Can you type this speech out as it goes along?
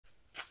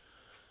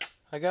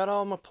I got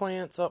all my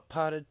plants up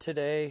potted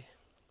today.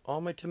 All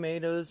my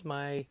tomatoes,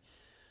 my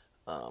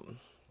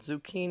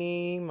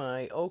zucchini,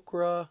 my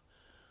okra,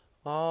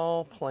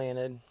 all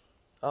planted,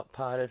 up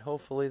potted.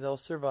 Hopefully they'll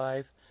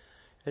survive.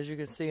 As you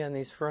can see on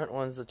these front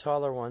ones, the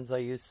taller ones, I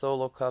use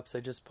solo cups.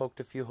 I just poked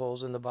a few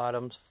holes in the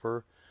bottoms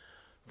for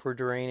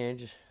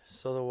drainage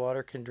so the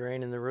water can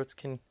drain and the roots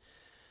can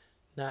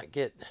not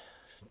get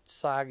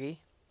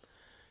soggy.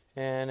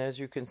 And as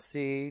you can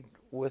see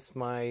with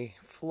my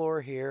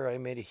floor here, I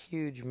made a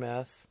huge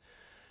mess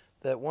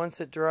that once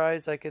it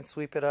dries I can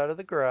sweep it out of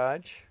the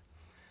garage.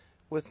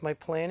 With my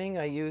planting,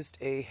 I used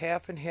a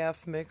half and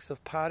half mix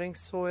of potting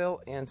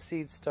soil and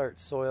seed start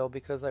soil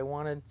because I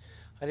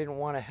didn't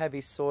want a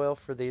heavy soil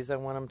for these. I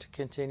want them to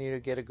continue to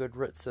get a good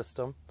root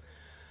system.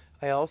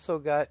 I also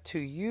got to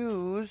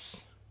use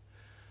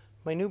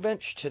my new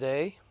bench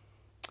today,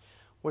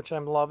 which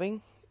I'm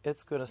loving.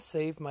 It's going to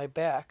save my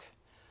back.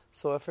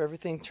 So if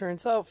everything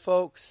turns out,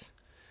 folks,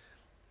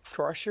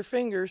 cross your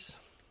fingers.